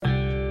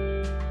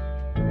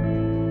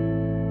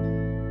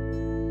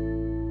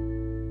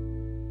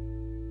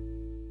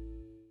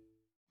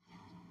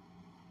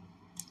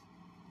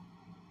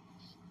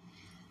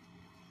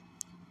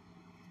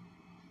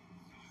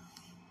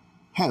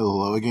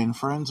Hello again,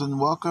 friends, and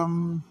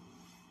welcome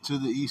to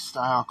the East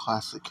Style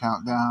Classic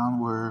Countdown.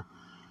 We're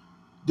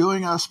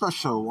doing a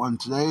special one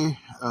today,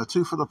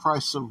 two for the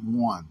price of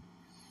one,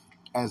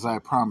 as I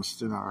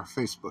promised in our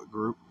Facebook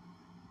group.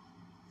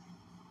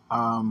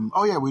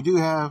 We do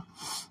have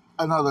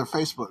another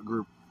Facebook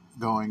group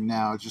going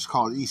now, just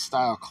called East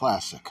Style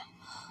Classic.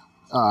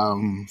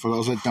 For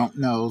those that don't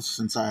know,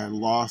 since I had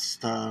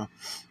lost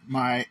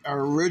my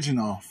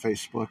original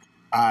Facebook,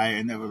 I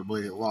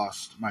inevitably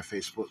lost my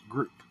Facebook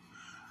group.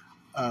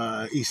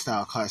 East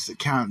Style Classic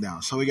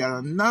Countdown. So we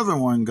got another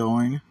one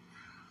going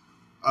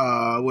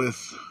and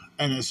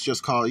it's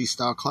just called East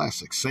Style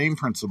Classic. Same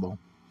principle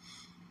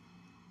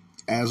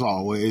as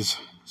always.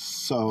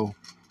 So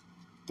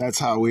that's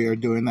how we are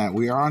doing that.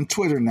 We are on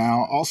Twitter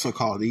now, also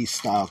called East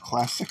Style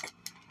Classic.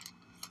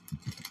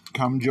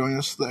 Come join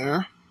us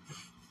there.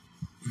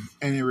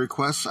 Any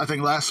requests? I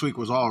think last week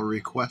was all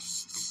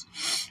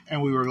requests,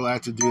 and we were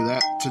glad to do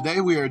that.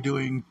 Today we are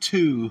doing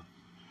two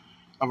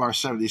of our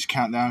 70s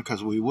countdown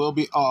because we will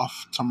be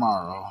off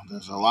tomorrow.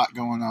 There's a lot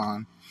going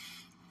on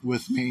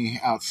with me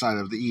outside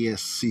of the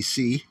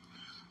ESCC.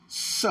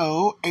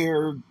 So,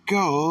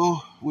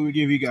 ergo, we would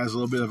give you guys a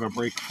little bit of a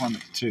break from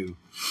it too.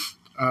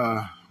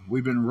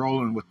 We've been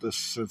rolling with this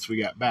since we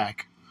got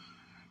back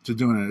to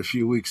doing it a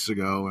few weeks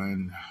ago,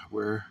 and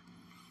we're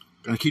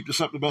going to keep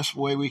this up the best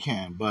way we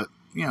can. But,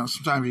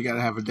 sometimes you got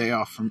to have a day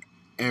off from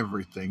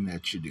everything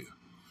that you do.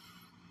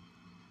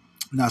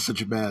 Not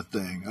such a bad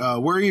thing.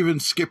 We're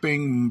even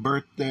skipping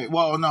birthday.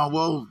 Well, no,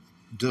 we'll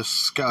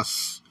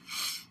discuss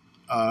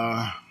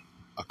a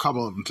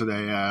couple of them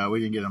today. We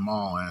didn't get them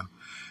all in.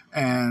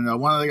 And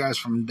one of the guys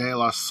from De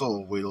La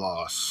Soul we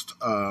lost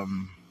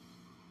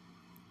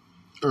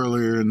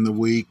earlier in the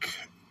week,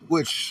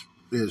 which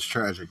is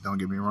tragic, don't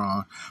get me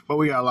wrong. But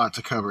we got a lot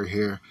to cover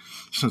here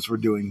since we're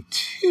doing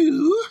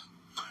two.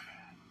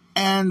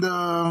 And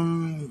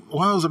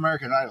one of those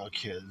American Idol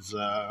kids,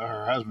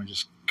 her husband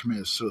just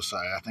committed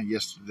suicide, I think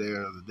yesterday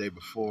or the day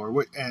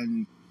before.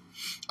 And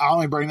I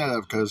only bring that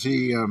up because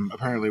he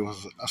apparently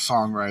was a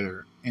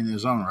songwriter in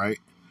his own right.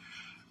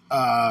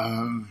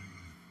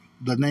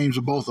 The names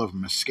of both of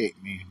them escape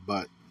me,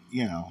 but,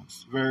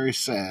 it's very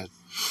sad,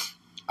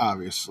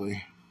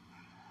 obviously.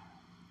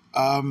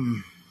 But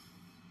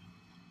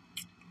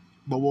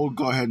we'll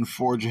go ahead and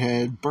forge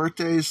ahead.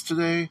 Birthdays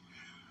today.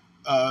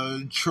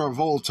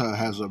 Travolta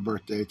has a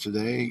birthday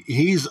today.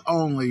 He's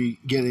only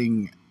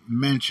getting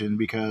mentioned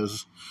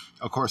because,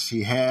 of course,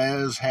 he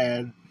has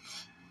had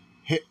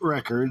hit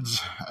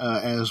records,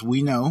 as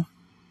we know,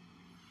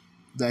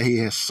 that he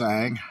has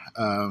sang.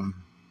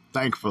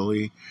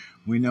 Thankfully,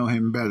 we know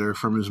him better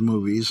from his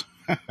movies.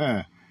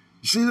 You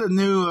see the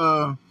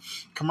new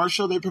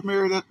commercial they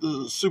premiered at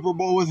the Super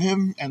Bowl with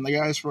him and the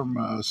guys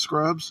from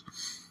Scrubs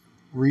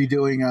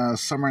redoing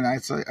Summer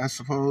Nights, I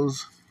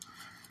suppose.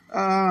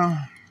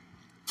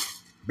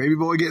 Baby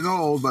boy getting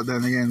old, but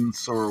then again,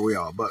 so are we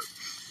all. But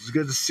it's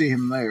good to see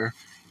him there.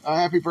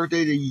 Happy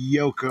birthday to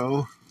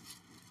Yoko.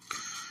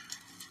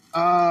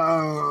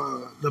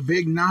 The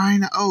big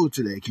 9-0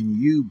 today. Can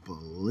you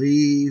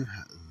believe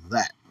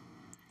that?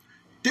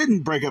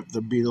 Didn't break up the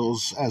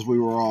Beatles, as we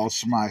were all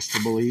surmised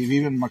to believe.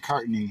 Even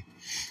McCartney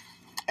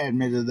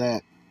admitted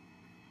that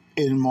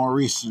in more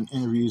recent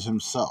interviews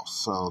himself.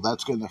 So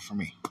that's good enough for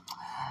me.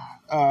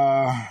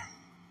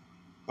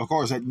 Of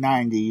course, at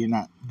 90, you're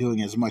not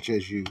doing as much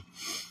as you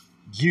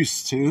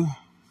used to.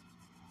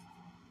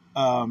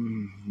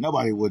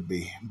 Nobody would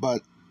be.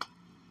 But,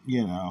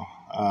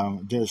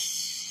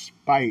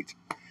 despite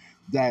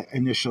that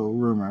initial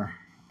rumor,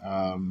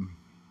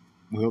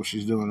 we hope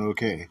she's doing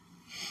okay.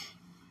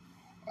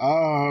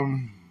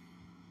 And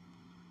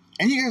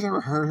you guys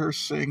ever heard her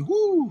sing?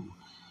 Woo!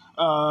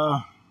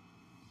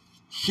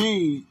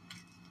 She,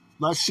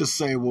 let's just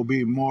say, will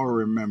be more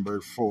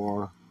remembered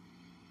for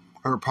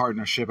her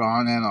partnership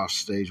on and off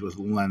stage with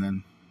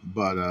Lennon,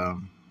 but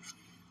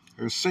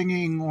her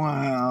singing,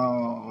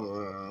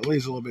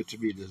 leaves a little bit to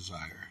be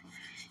desired.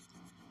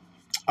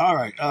 All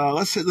right,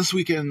 let's hit this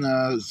weekend.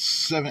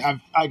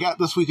 I got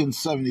this weekend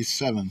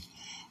 77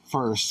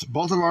 first.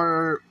 Both of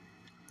our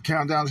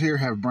countdowns here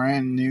have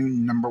brand new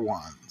number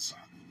ones.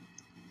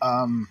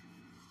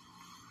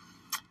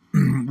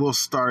 We'll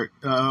start,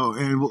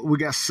 and we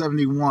got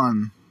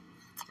 71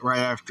 right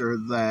after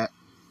that.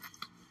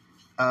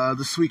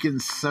 This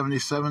weekend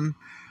 77.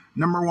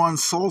 Number one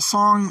soul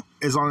song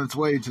is on its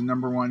way to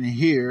number one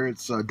here.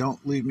 It's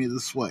Don't Leave Me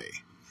This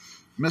Way.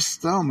 Miss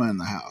Thelma in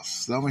the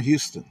house. Thelma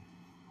Houston.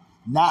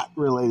 Not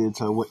related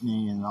to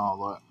Whitney and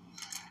all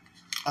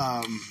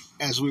that.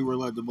 As we were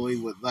led to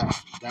believe with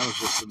that. That was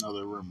just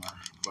another rumor.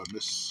 But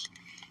Miss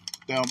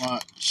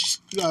Thelma,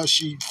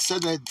 she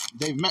said that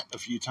they've met a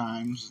few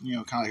times.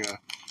 Kind of like a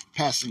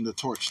passing the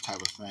torch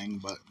type of thing.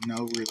 But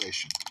no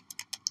relation.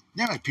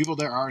 Yeah, like people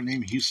there are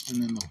named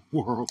Houston in the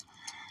world.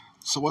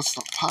 So what's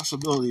the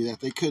possibility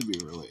that they could be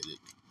related?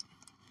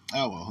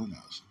 Oh, well, who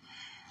knows?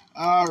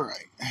 All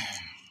right.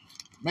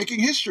 Making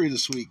history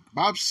this week.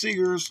 Bob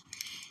Seger's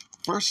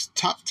first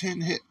top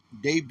 10 hit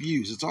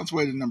debuts. It's on its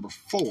way to number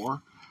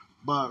 4.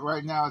 But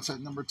right now it's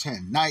at number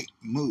 10. Night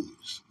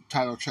Moves,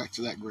 title track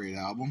to that great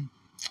album.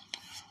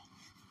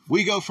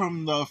 We go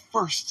from the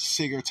first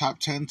Seeger top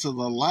 10 to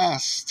the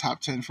last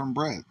top 10 from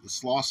Bread.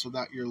 It's Lost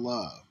Without Your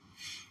Love.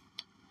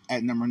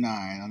 At number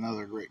 9,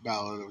 another great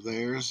ballad of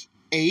theirs.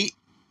 8,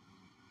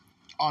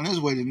 on his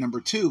way to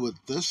number 2 with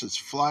this, it's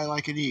Fly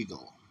Like an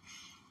Eagle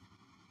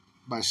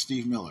by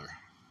Steve Miller.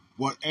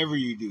 Whatever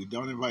you do,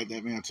 don't invite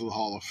that man to the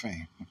Hall of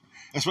Fame,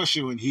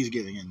 especially when he's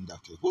getting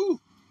inducted. Woo!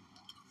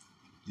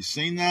 You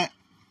seen that?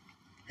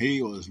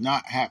 He was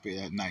not happy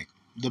that night.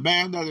 The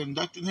band that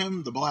inducted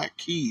him, the Black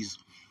Keys,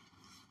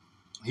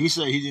 he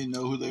said he didn't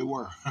know who they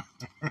were.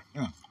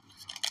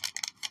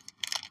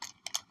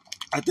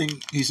 I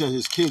think he said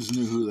his kids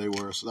knew who they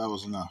were, so that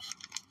was enough.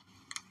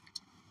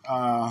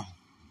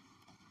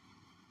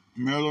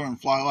 Miller and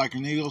Fly Like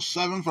an Eagle.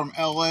 7 from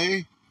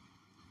L.A.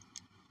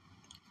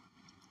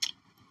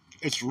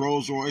 It's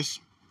Rolls Royce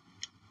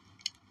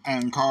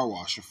and Car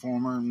Wash, a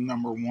former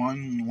number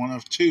 1, one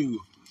of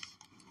 2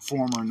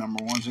 former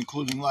number 1s,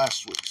 including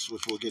last week's,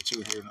 which we'll get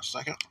to here in a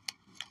second.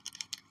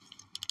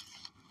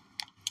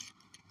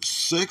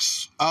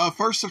 6,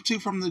 first of 2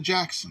 from the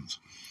Jacksons.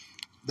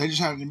 They just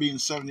happen to be in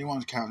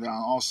 71's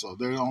countdown also.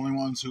 They're the only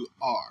ones who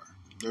are.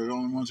 They're the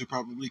only ones who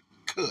probably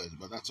could,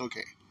 but that's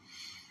okay.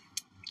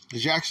 The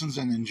Jacksons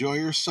and Enjoy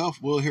Yourself.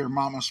 We'll hear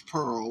Mama's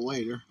Pearl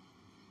later.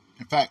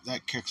 In fact,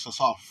 that kicks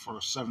us off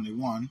for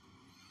 71.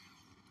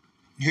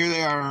 Here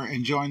they are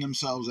enjoying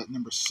themselves at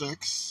number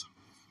 6.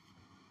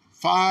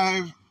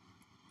 5,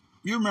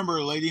 you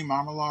remember Lady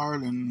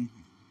Marmalade and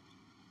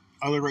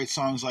other great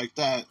songs like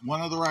that.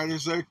 One of the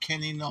writers there,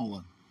 Kenny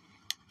Nolan,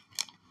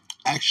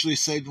 actually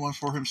saved one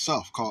for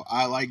himself called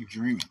I Like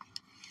Dreaming.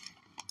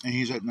 And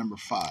he's at number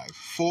 5.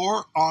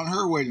 4, on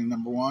her way to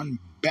number 1,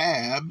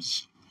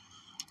 Babs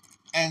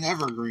and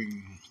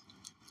Evergreen.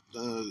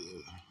 The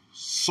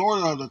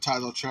sort of the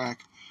title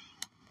track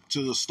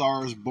to the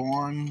Stars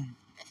Born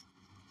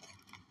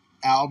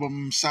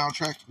album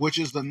soundtrack, which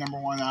is the number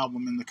 1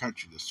 album in the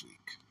country this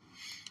week.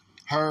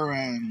 Her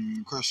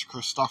and Chris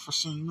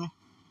Christopherson.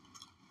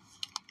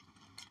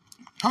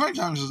 How many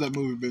times has that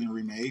movie been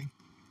remade?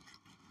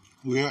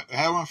 We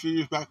had one a few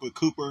years back with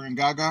Cooper and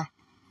Gaga.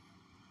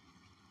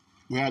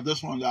 We had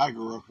this one that I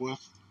grew up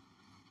with.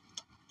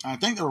 I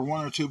think there were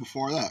 1 or 2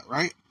 before that,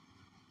 right?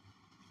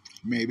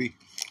 Maybe.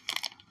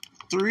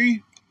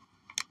 3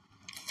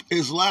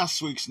 is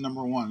last week's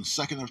number 1,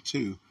 second of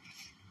 2.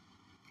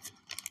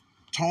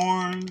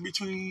 Torn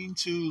Between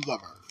Two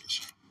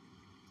Lovers.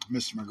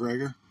 Mr.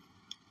 McGregor.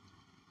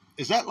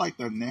 Is that like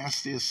the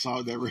nastiest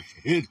song that ever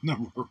hit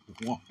number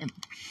 1?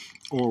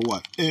 Or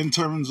what? In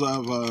terms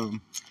of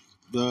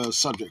the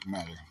subject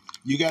matter.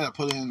 You got to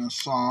put in a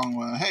song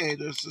where, hey,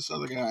 there's this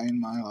other guy in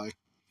my life.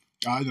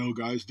 I know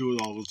guys do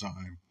it all the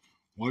time.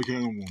 Why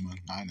can't a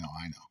woman? I know.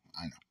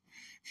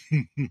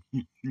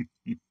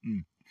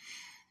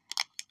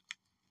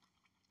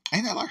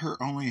 Ain't that like her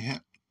only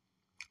hit?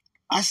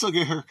 I still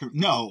get her.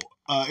 No,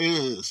 it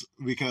is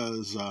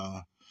because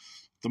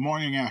the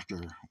morning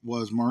after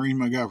was Maureen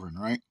McGovern,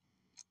 right?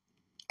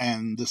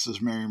 And this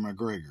is Mary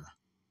McGregor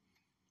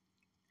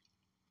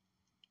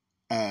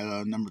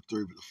at number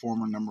 3, but the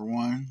former number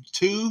 1.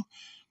 2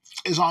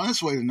 is on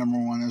its way to number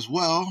 1 as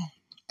well,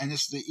 and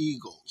it's the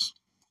Eagles,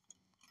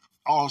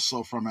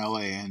 also from LA,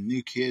 and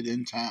New Kid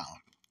in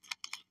Town,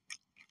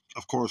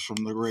 of course,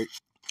 from the great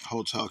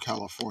Hotel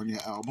California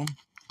album.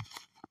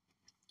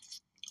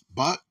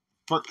 But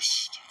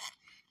first,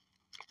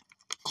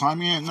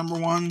 climbing in at number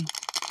 1,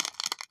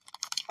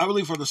 I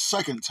believe for the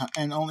second time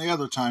and only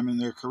other time in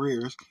their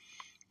careers.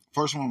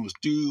 First one was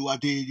Do I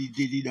Diddy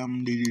Diddy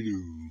Dum Diddy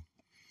Doo.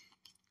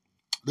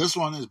 This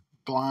one is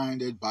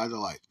Blinded by the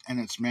Light, and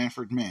it's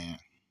Manfred Mann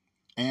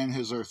and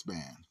his Earth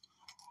Band.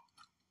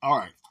 All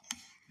right.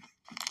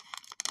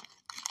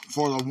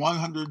 For the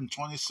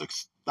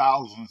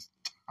 126,000th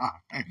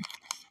time,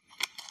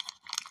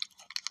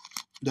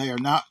 they are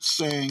not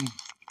saying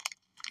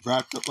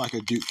Wrapped Up Like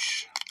a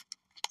Douche.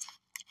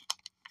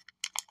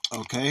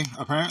 Okay?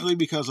 Apparently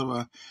because of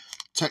a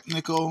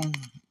technical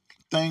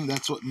thing,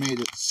 that's what made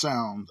it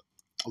sound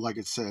like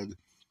it said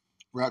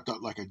Wrapped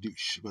Up Like a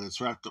Douche, but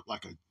it's Wrapped Up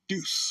Like a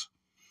Deuce.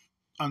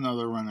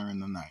 Another runner in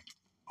the night.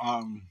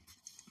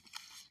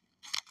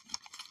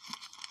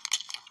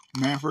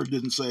 Manfred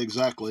didn't say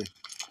exactly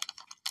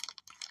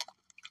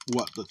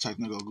what the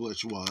technical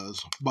glitch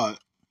was, but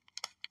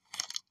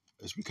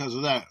it's because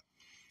of that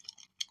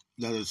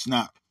it's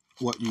not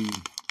what you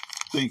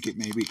think it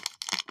may be.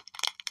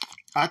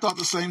 I thought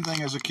the same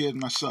thing as a kid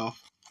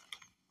myself,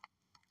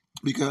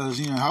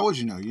 because, how would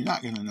you know? You're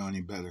not going to know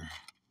any better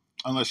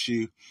unless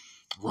you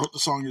wrote the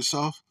song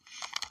yourself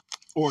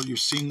or you've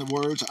seen the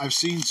words. I've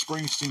seen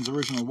Springsteen's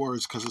original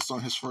words because it's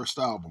on his first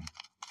album.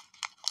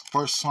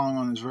 First song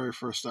on his very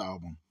first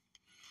album.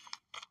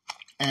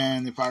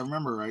 And if I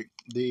remember right,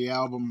 the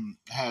album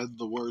had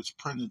the words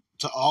printed,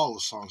 to all the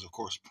songs, of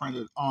course,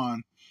 printed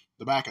on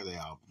the back of the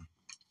album.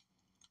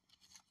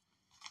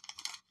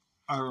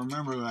 I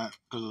remember that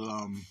because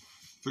a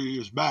few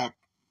years back,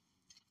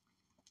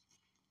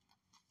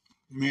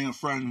 me and a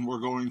friend were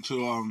going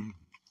to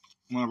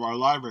one of our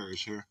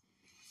libraries here,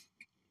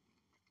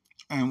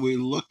 and we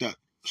looked at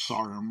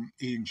sorghum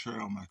eating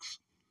trail mix.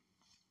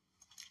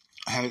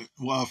 A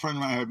friend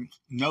of mine had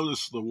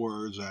noticed the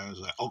words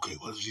as, okay,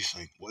 what is he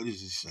saying? What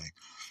is he saying?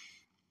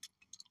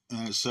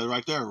 And it said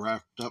right there,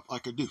 wrapped up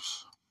like a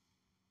deuce.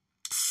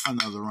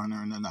 Another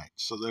runner in the night.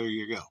 So there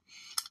you go.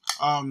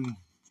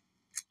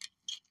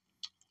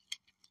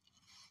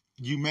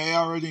 You may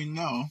already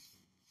know,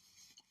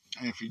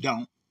 and if you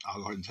don't,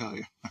 I'll go ahead and tell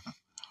you,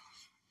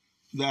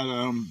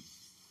 that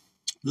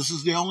this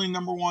is the only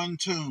number one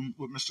tune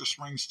with Mr.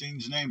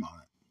 Springsteen's name on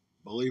it.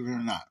 Believe it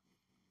or not.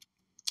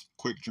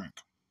 Quick drink.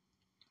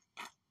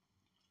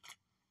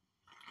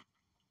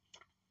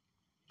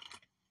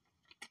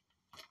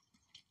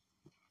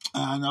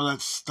 And I know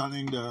that's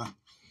stunning to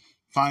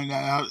find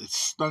that out. It's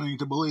stunning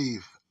to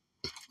believe.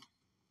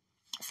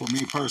 For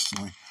me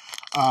personally.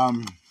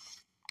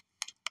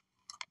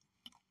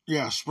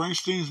 Yeah,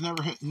 Springsteen's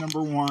never hit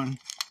number one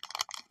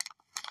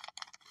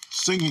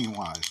singing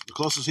wise. The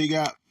closest he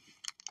got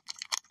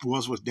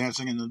was with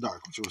Dancing in the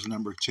Dark, which was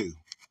number 2.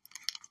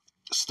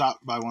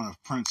 Stopped by one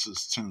of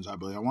Prince's tunes, I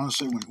believe. I want to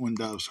say When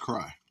Doves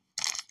Cry,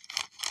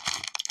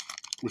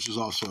 which is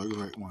also a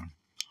great one.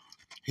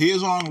 He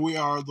is on We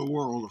Are the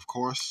World, of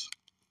course,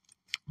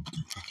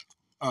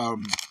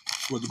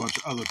 with a bunch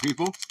of other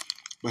people,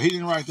 but he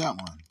didn't write that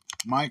one.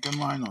 Mike and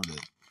Lionel did,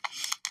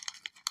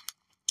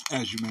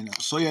 as you may know.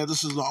 So yeah,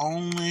 this is the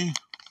only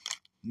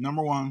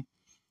number one.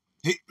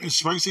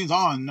 Springsteen's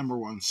on number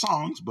one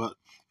songs, but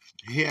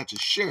he had to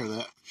share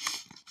that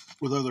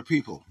with other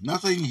people.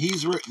 Nothing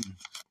he's written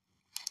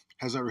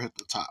has ever hit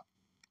the top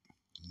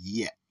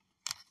yet.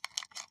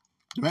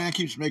 The man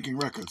keeps making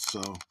records,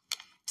 so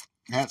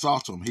hats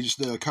off to him. He just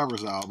did a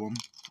covers album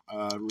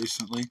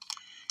recently.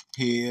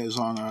 He is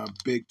on a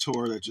big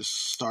tour that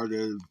just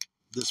started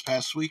this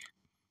past week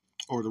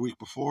or the week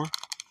before.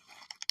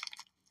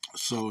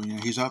 So,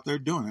 he's out there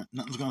doing it.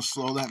 Nothing's going to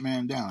slow that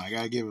man down. I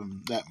got to give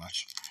him that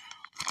much.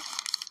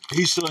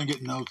 He's still ain't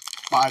getting no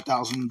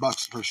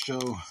 $5,000 per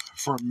show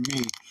from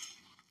me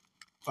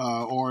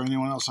or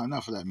anyone else I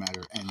know for that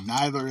matter. And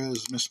neither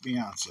is Miss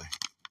Beyonce.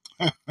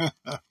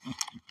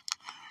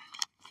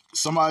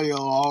 Somebody will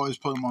always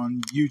put them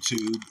on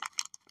YouTube,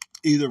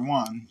 either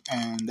one,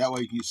 and that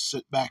way you can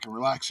sit back and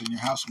relax in your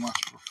house and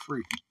watch it for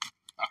free.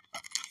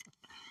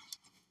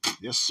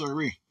 Yes,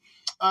 sirree.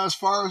 As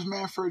far as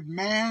Manfred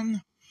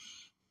Mann,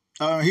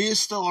 he is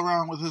still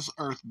around with his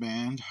Earth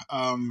band.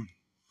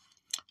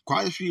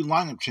 Quite a few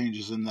lineup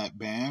changes in that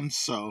band,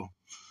 so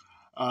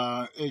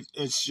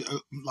it's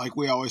like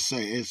we always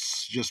say,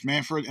 it's just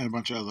Manfred and a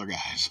bunch of other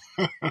guys.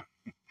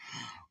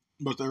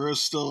 But there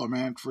is still a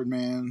Manfred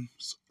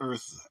Mann's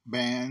Earth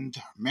band.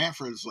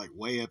 Manfred's like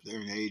way up there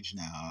in age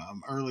now,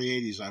 early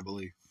 80s, I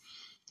believe.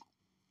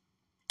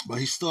 But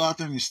he's still out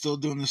there and he's still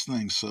doing this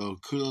thing, so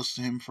kudos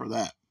to him for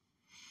that.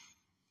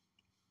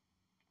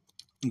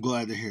 I'm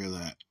glad to hear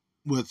that.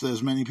 With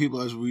as many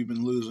people as we've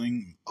been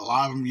losing, a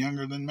lot of them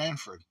younger than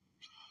Manfred.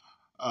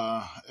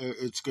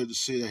 It's good to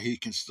see that he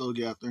can still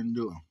get out there and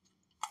do them.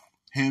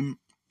 Him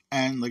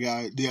and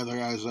the other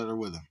guys that are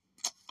with him.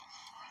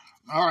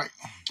 All right,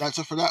 that's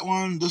it for that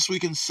one. This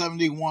Week in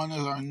 71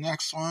 is our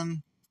next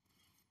one.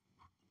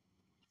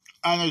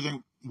 I don't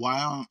think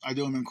why I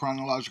do them in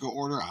chronological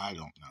order. I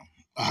don't know.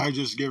 I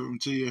just give them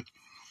to you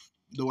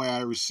the way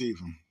I receive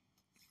them.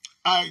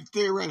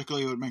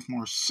 Theoretically, it would make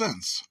more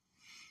sense.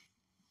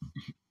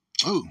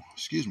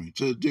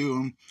 To do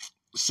them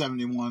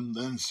 71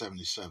 then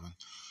 77.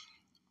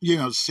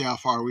 To see how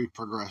far we've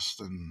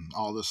progressed and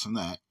all this and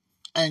that.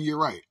 And you're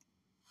right.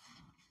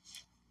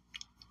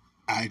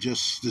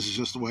 This is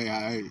just the way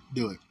I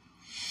do it.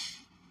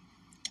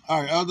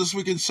 All right, This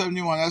Week in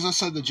 71. As I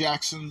said, the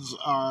Jacksons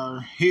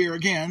are here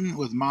again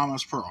with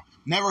Mama's Pearl.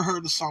 Never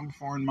heard the song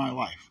before in my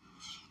life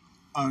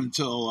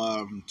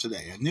until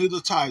today. I knew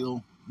the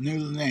title,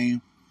 knew the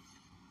name,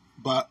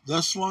 but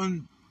this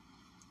one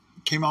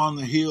came on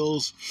the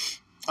heels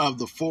of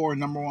the 4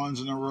 number ones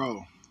in a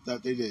row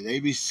that they did.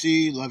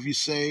 ABC, Love You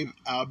Save,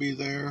 I'll Be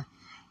There.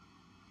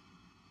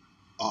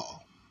 Uh-oh.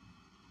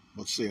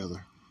 What's the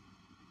other?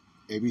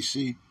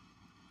 ABC,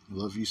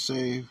 Love You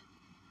Save,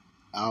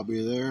 I'll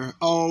Be There.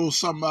 Oh,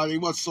 somebody,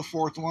 what's the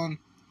 4th one?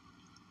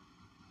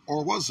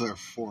 Or was there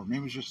 4?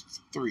 Maybe it's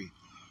just 3.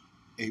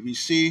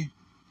 ABC,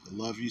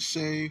 Love You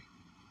Save,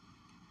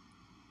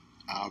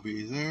 I'll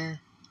Be There.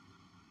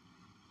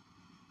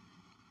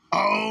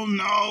 Oh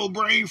no,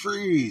 brain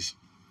freeze.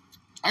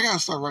 I gotta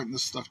start writing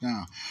this stuff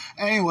down.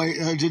 Anyway,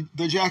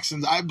 the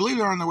Jacksons, I believe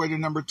they're on their way to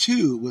number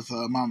 2 with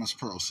Mama's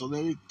Pearl, so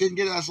they didn't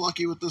get as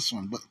lucky with this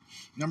one, but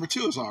number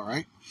 2 is all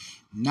right.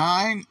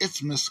 9,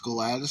 it's Miss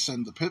Gladys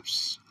and the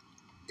Pips,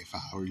 If I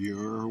Were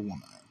Your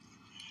Woman.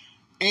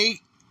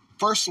 8,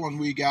 first one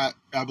we got,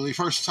 I believe,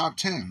 first top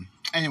 10,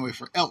 anyway,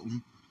 for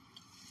Elton,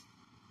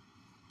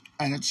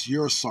 and it's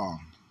Your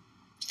Song.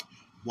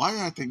 Why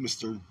did I think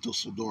Mr.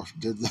 Dusseldorf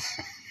did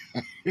that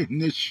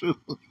initially?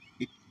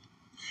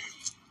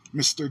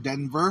 Mr.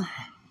 Denver,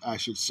 I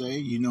should say.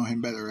 You know him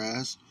better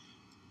as.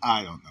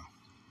 I don't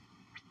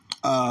know.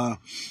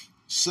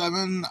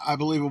 7, I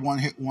believe, a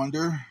one-hit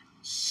wonder.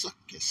 Suck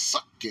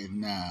it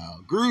now.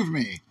 Groove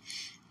Me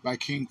by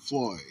King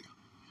Floyd.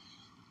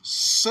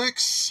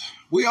 6,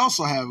 we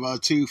also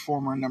have 2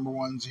 former number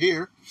ones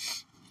here,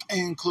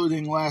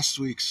 including last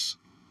week's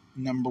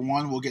number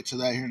 1. We'll get to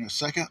that here in a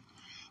second.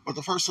 But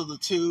the first of the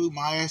 2,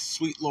 My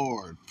Sweet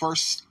Lord.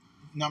 First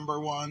number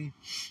 1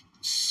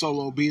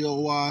 solo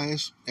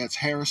Beatle-wise, that's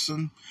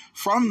Harrison,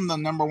 from the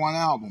number 1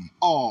 album,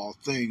 All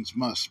Things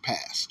Must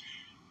Pass.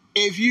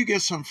 If you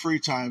get some free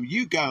time,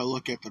 you got to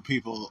look at the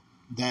people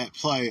that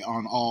play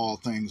on All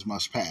Things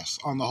Must Pass,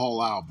 on the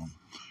whole album.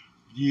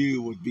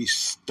 You would be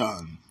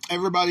stunned.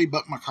 Everybody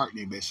but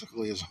McCartney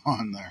basically is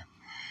on there.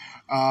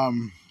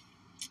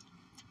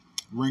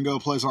 Ringo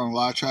plays on a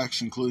lot of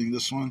tracks, including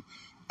this one.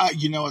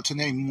 You know what, to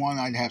name one,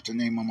 I'd have to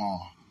name them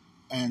all.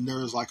 And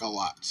there's like a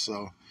lot,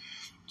 so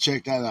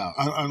check that out.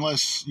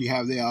 Unless you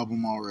have the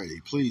album already.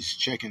 Please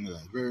check into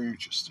that. Very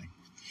interesting.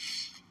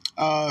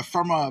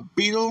 From a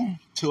Beatle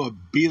to a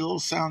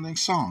Beatles-sounding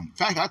song. In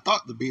fact, I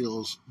thought the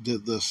Beatles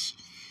did this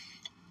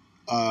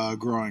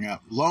growing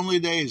up. Lonely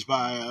Days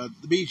by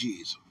the Bee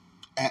Gees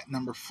at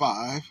number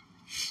 5.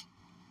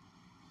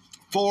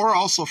 4,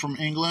 also from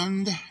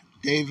England,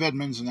 Dave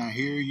Edmunds and I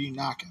Hear You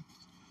Knocking.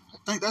 I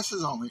think that's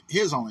his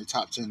only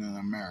top 10 in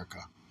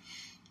America.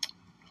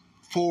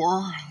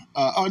 4,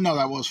 no,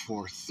 that was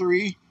 4.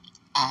 3,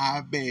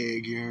 I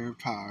Beg Your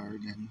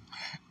Pardon.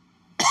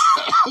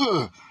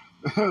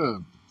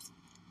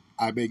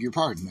 I beg your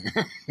pardon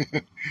there.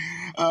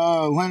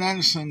 Lynn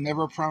Anderson,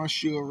 Never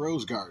Promised You a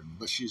Rose Garden,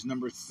 but she's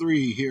number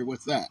 3 here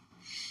with that.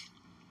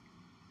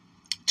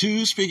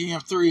 2, speaking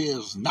of 3,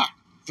 is Not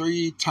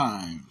 3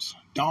 Times.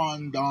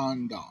 Dawn,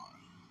 Dawn, Dawn.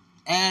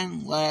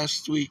 And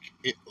last week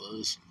it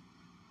was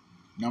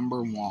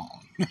number 1.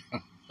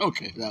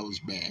 Okay, that was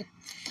bad.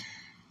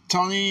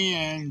 Tony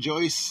and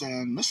Joyce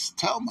and Miss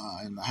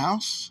Thelma in the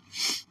house.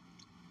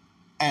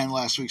 And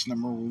last week's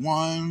number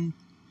 1.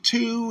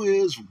 2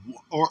 is,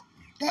 or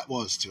that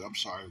was 2, I'm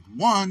sorry.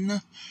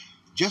 1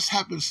 just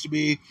happens to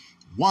be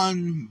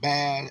One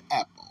Bad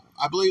Apple.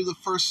 I believe the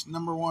first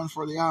number 1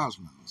 for the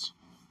Osmonds.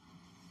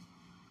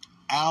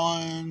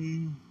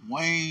 Alan,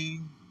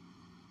 Wayne,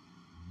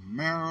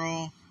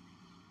 Merrill,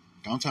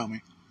 don't tell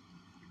me,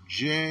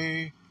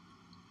 Jay,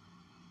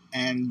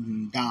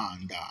 and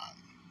Don.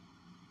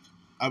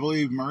 I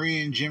believe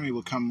Marie and Jimmy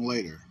would come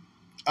later.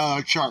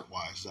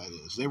 Chart-wise, that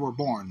is. They were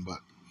born, but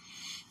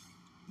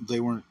they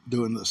weren't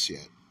doing this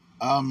yet.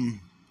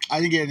 I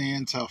didn't get any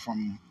intel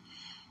from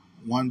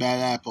One Bad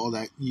Apple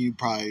that you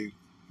probably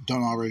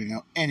don't already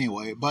know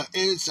anyway, but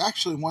it's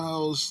actually one of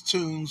those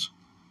tunes,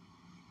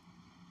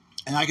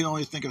 and I can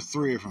only think of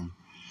 3 of them,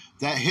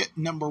 that hit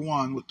number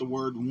 1 with the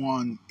word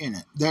 1 in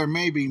it. There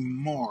may be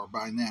more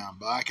by now,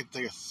 but I can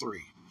think of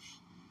 3.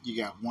 You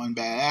got One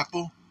Bad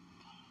Apple.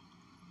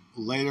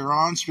 Later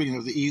on, speaking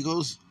of the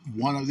Eagles,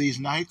 One of These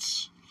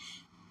Nights.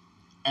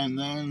 And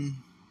then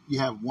you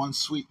have One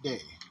Sweet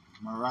Day,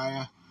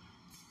 Mariah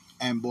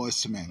and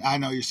Boyz II Men. I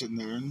know you're sitting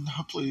there, and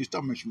please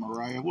don't mention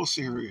Mariah. We'll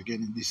see her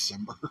again in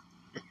December.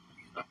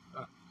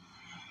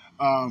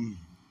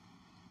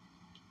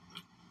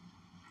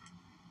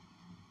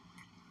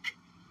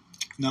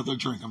 Another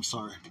drink, I'm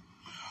sorry.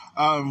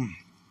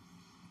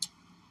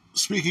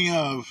 Speaking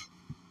of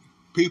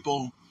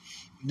people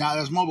not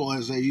as mobile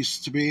as they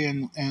used to be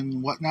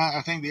and whatnot,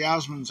 I think the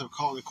Osmonds have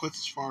called it quits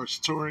as far as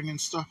touring and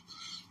stuff.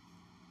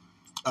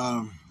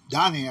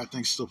 Donnie, I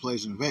think, still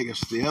plays in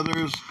Vegas. The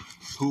others,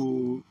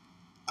 who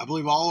I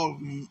believe all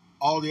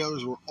the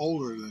others were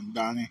older than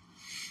Donnie.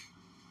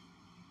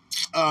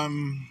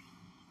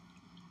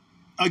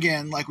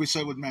 Again, like we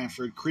said with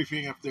Manfred,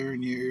 creeping up there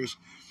in years,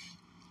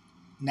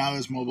 not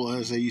as mobile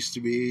as they used to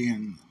be,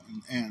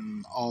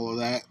 and all of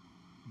that.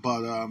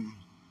 But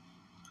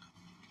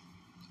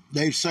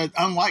they've said,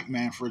 unlike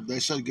Manfred,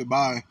 they said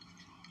goodbye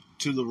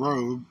to the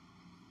road,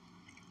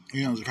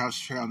 to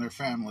concentrate on their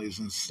families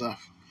and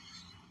stuff.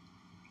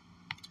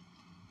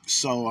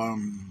 So,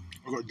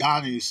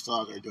 Donnie's still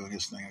out there doing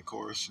his thing, of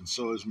course, and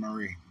so is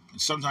Marie.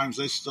 And sometimes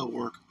they still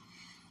work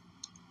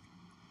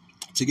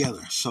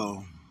together.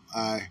 So,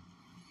 I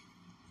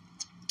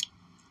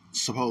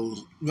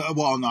suppose,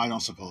 well, no, I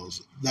don't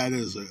suppose. That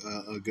is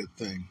a good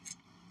thing,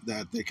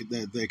 that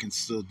they can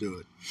still do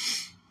it.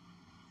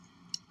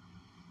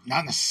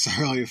 Not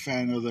necessarily a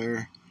fan of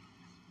their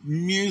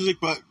music,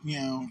 but,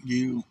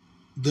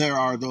 there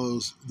are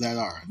those that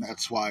are, and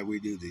that's why we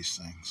do these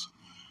things.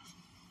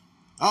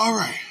 All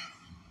right.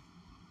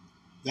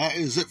 That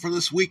is it for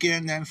this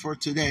weekend and for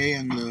today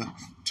and the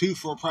 2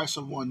 for a price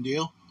of 1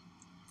 deal.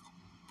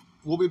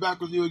 We'll be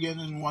back with you again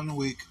in 1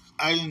 week.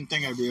 I didn't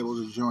think I'd be able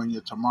to join you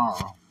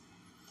tomorrow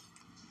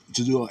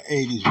to do an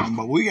 80s one,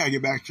 but we got to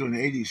get back to an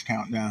 80s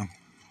countdown.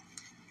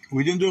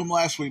 We didn't do them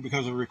last week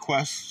because of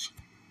requests.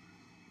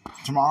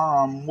 Tomorrow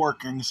I'm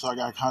working, so I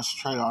got to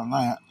concentrate on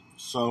that.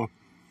 So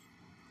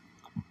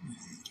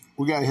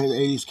we got to hit the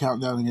 80s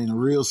countdown again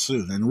real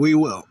soon, and we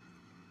will.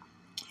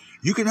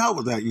 You can help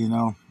with that,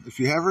 If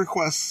you have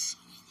requests,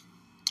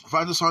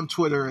 find us on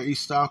Twitter at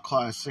East Style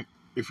Classic.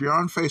 If you're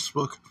on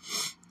Facebook,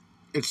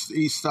 It's the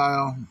East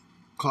Style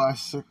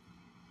Classic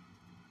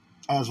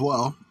as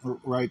well,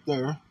 right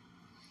there.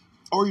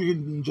 Or you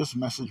can just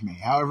message me,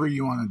 however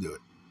you want to do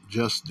it.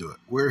 Just do it.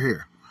 We're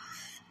here.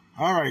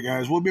 All right,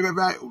 guys, we'll be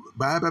back.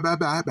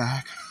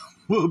 Back.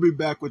 We'll be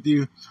back with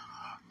you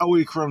a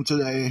week from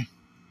today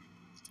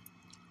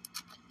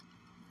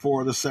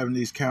for the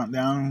 70s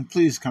countdown.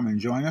 Please come and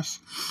join us.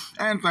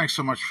 And thanks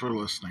so much for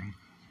listening.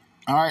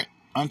 All right,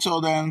 until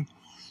then,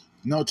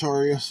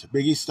 Notorious,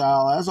 Biggie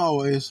Style, as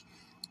always,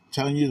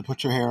 telling you to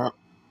put your hair up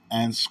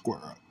and square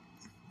up.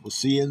 We'll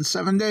see you in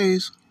 7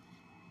 days.